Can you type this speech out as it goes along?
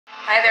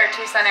Hi there,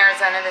 Tucson,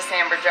 Arizona. This is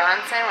Amber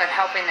Johnson with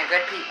Helping the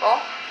Good People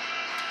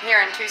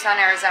here in Tucson,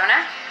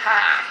 Arizona.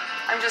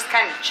 I'm just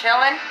kind of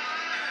chilling.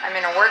 I'm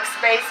in a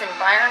workspace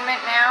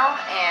environment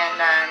now, and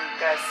I'm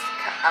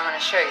going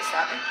to show you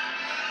something.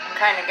 I'm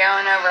kind of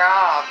going over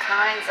all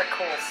kinds of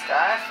cool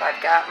stuff. I've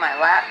got my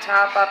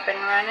laptop up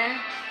and running,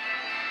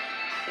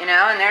 you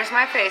know, and there's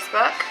my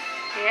Facebook.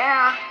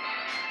 Yeah.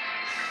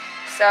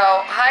 So,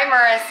 hi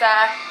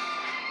Marissa.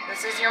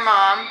 This is your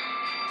mom,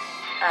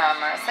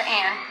 Marissa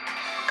Ann,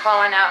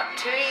 calling out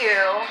to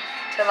you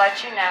to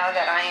let you know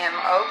that I am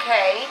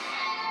okay,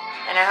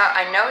 and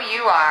I know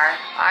you are.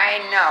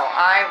 I know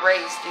I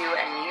raised you,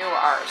 and you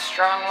are a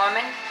strong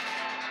woman,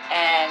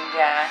 and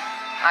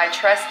I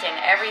trust in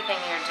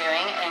everything you're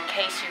doing. In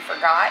case you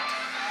forgot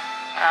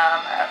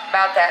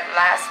about that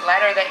last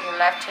letter that you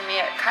left to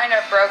me, it kind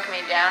of broke me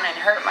down and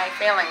hurt my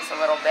feelings a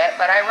little bit,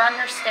 but I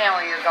understand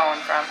where you're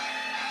going from.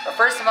 But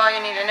first of all,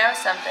 you need to know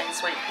something,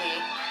 sweet pea.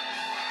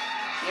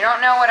 You don't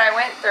know what I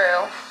went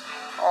through,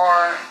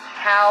 or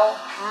how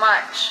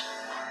much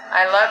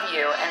I love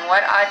you and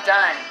what I've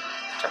done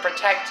to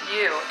protect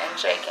you and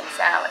Jake and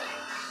Sally.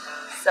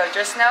 So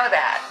just know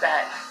that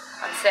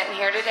I'm sitting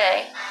here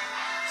today,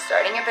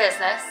 starting a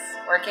business,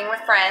 working with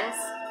friends.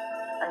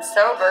 I'm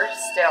sober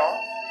still,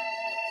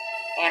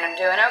 and I'm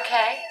doing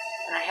okay,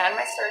 and I had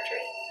my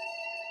surgery,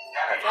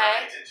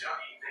 okay,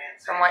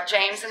 from what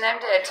James and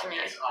them did to me.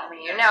 I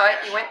mean, you know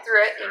it, you went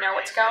through it, you know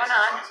what's going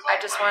on. I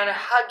just want to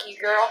hug you,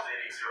 girl.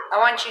 I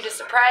want you to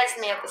surprise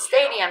me at the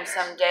stadium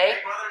someday.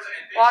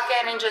 Walk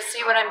in and just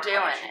see what I'm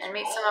doing and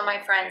meet some of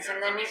my friends,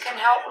 and then you can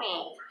help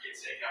me.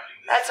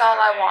 That's all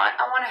I want.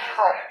 I want to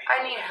help.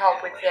 I need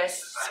help with this,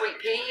 sweet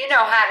pea. You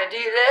know how to do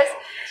this.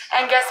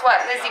 And guess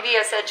what? Lizzie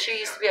Villa said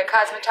she used to be a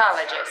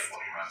cosmetologist.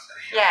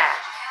 Yeah,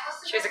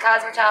 she was a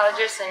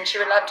cosmetologist, and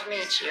she would love to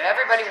meet you.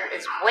 Everybody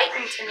is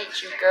waiting to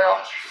meet you, girl.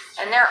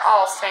 And they're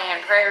all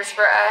saying prayers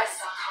for us,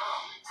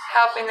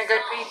 helping the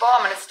good people.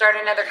 I'm going to start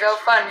another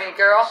GoFundMe,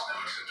 girl.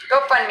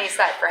 GoFundMe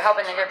site for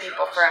helping the good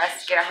people, for us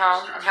to get a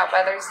home and help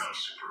others.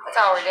 That's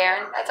all we're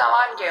doing. That's all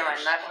I'm doing,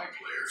 love you.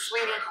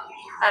 Sweetie,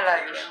 I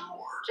love you.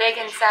 Jake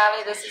and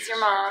Sally, this is your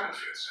mom.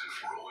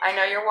 I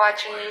know you're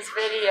watching these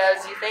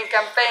videos. You think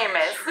I'm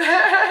famous.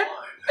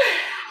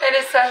 It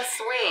is so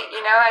sweet.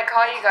 You know, I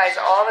call you guys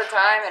all the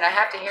time, and I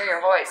have to hear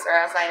your voice, or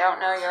else I don't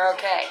know you're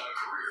okay.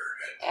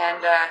 And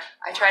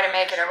I try to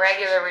make it a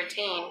regular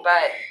routine,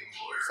 but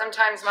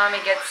sometimes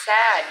Mommy gets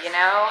sad, you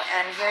know,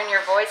 and hearing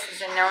your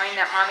voices and knowing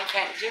that Mommy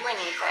can't do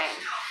anything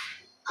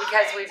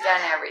because we've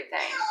done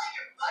everything.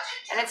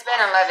 And it's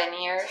been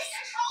 11 years.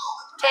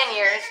 10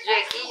 years,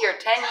 Jakey, you're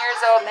 10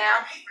 years old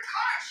now.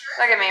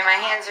 Look at me, my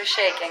hands are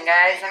shaking,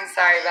 guys. I'm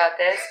sorry about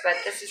this, but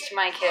this is to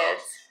my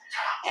kids.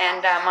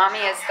 And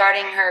Mommy is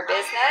starting her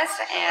business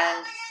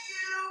and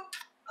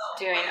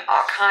doing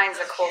all kinds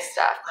of cool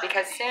stuff,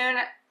 because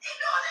soon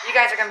you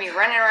guys are going to be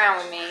running around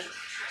with me,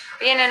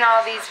 being in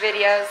all these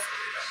videos,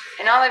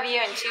 and all of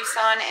you in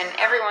Tucson and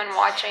everyone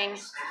watching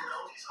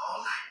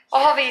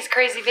all these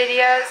crazy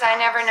videos. I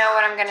never know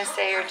what I'm going to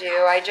say or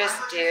do. I just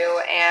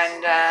do,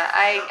 and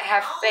I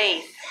have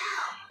faith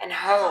and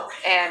hope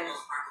and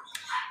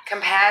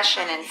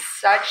compassion and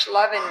such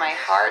love in my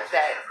heart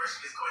that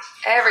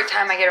every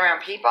time I get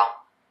around people,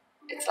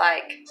 it's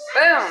like,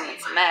 boom,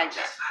 it's a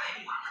magnet.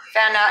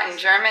 Found out in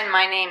German,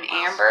 my name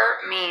Amber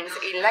means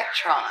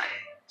electron.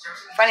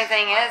 Funny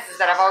thing is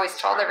that I've always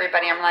told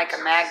everybody I'm like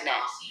a magnet.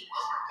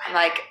 I'm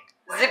like,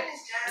 zip,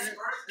 zip,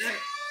 zip.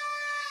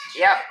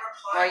 Yep.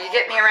 Well, you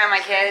get me around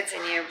my kids,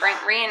 and you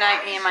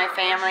reunite me and my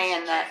family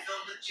and the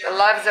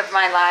loves of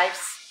my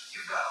lives.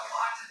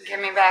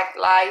 Give me back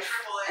life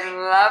and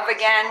love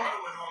again,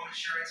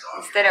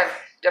 instead of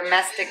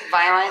domestic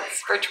violence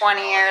for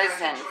 20 years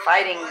and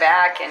fighting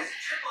back and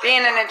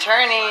being an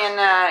attorney. And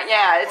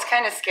yeah, it's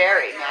kind of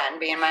scary, man,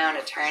 being my own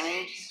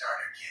attorney.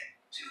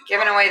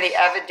 Giving away the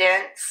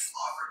evidence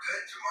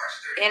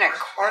in a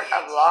court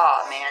of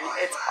law, man.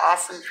 It's an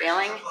awesome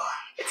feeling.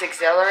 It's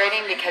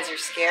exhilarating because you're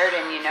scared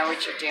and you know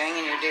what you're doing,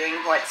 and you're doing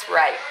what's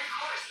right.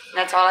 And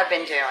that's all I've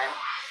been doing.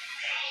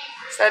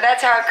 So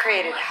that's how I've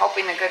created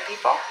Helping the Good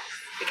People,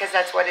 because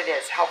that's what it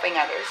is, helping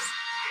others.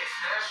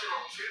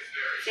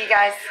 See,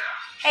 guys?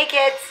 Hey,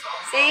 kids.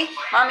 See?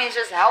 Mommy's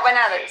just helping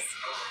others.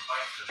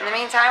 In the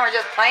meantime, we're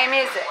just playing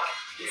music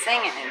and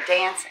singing and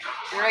dancing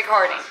and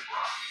recording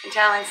and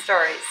telling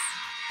stories.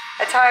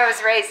 That's how I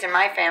was raised in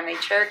my family,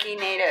 Cherokee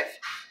Native.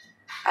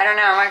 I don't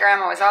know, my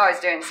grandma was always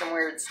doing some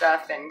weird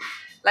stuff and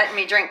letting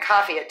me drink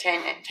coffee at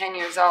 10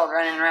 years old,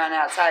 running around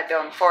outside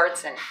building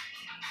forts. And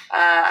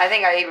I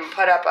think I even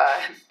put up a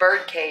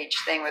bird cage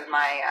thing with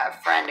my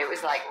friend. It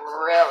was like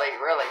really,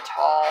 really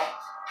tall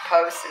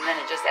posts, and then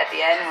it just, at the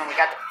end, when we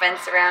got the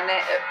fence around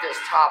it, it just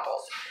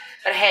toppled.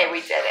 But hey,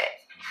 we did it.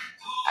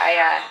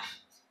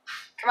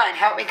 Come on,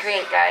 help me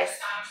create, guys.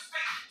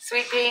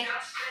 Sweet pea,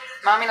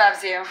 Mommy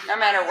loves you, no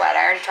matter what.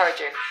 I already told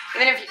you.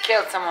 Even if you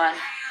killed someone,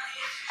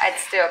 I'd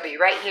still be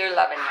right here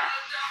loving you,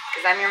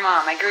 because I'm your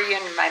mom. I grew you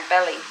in my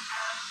belly.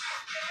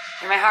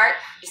 In my heart,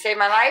 you saved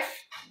my life,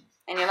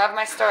 and you love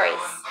my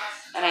stories.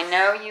 And I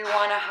know you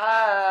want a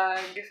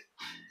hug.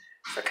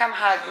 So come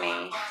hug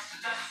me.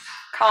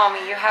 Call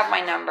me. You have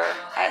my number.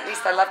 At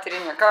least I left it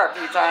in your car a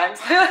few times.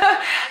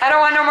 I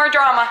don't want no more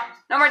drama.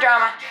 No more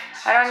drama.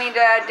 I don't need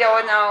to deal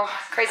with no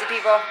crazy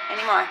people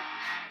anymore.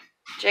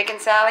 Jake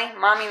and Sally,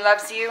 Mommy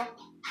loves you.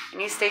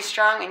 And you stay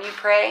strong and you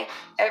pray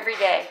every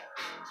day.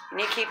 And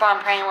you keep on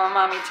praying with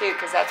Mommy too,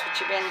 because that's what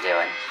you've been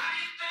doing.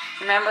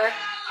 Remember?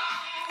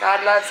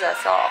 God loves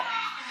us all.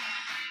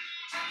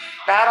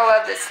 Battle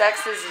of the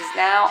Sexes is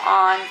now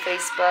on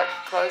Facebook,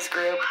 closed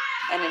group.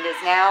 And it is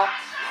now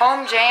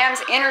home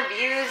jams,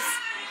 interviews,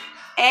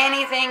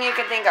 anything you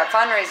can think of,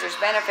 fundraisers,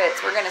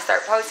 benefits. We're going to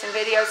start posting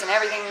videos and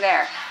everything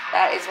there.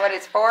 That is what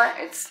it's for.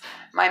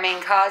 My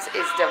main cause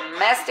is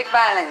domestic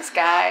violence,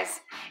 guys.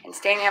 And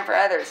standing up for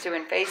others,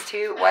 doing phase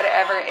 2,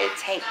 whatever it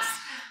takes.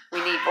 We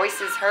need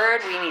voices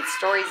heard. We need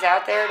stories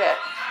out there to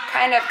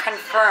kind of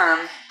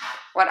confirm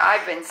what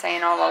I've been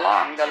saying all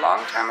along, the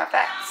long-term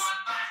effects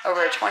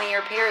over a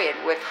 20-year period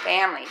with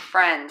family,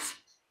 friends,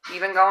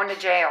 even going to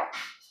jail.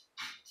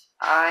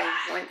 I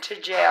went to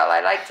jail.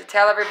 I like to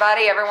tell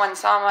everybody, everyone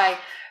saw my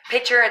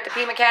picture at the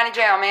Pima County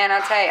Jail, man,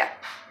 I'll tell you.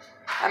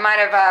 I might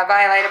have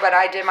violated, but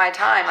I did my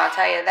time, I'll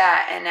tell you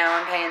that. And now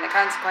I'm paying the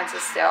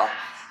consequences still.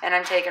 And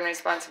I'm taking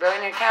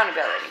responsibility and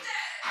accountability.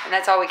 And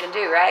that's all we can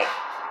do, right?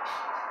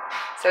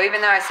 So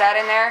even though I sat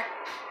in there,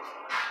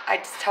 I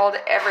just told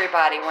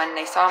everybody when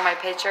they saw my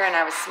picture and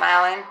I was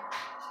smiling.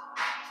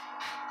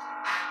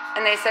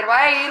 And they said,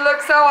 why do you look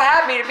so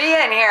happy to be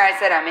in here? I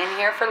said, I'm in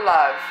here for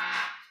love.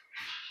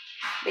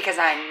 Because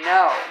I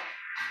know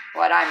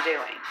what I'm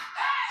doing.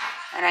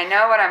 And I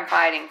know what I'm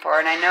fighting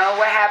for. And I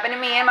know what happened to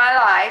me in my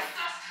life.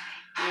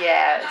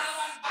 Yes.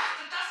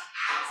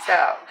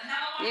 So,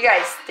 you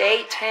guys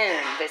stay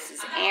tuned. This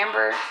is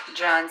Amber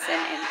Johnson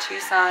in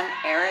Tucson,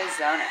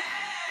 Arizona.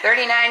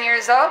 39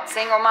 years old,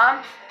 single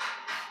mom.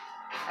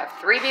 I have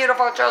 3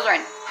 beautiful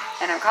children.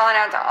 And I'm calling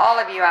out to all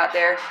of you out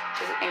there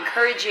to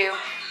encourage you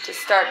to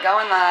start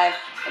going live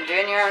and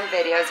doing your own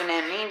videos. And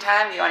in the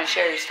meantime, if you want to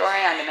share your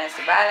story on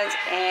domestic violence,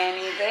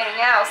 anything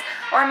else,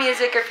 or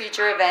music or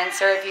future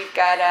events, or if you've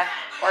got an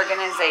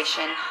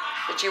organization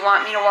that you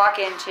want me to walk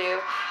into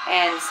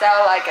and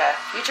sell like a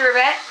future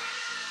event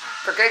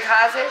for good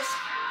causes,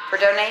 for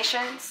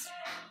donations,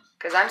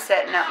 because I'm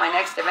setting up my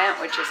next event,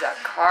 which is a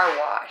car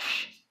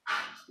wash.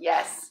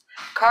 Yes,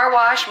 car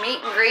wash, meet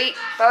and greet,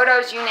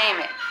 photos, you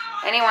name it.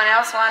 Anyone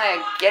else want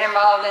to get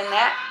involved in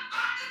that?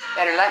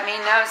 Better let me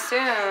know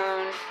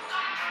soon,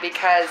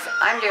 because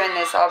I'm doing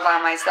this all by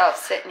myself,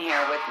 sitting here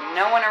with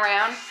no one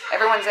around.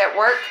 Everyone's at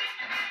work,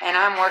 and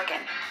I'm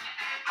working.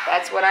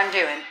 That's what I'm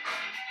doing.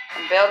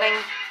 I'm building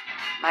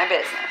my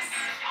business.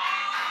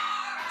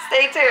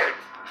 Stay tuned.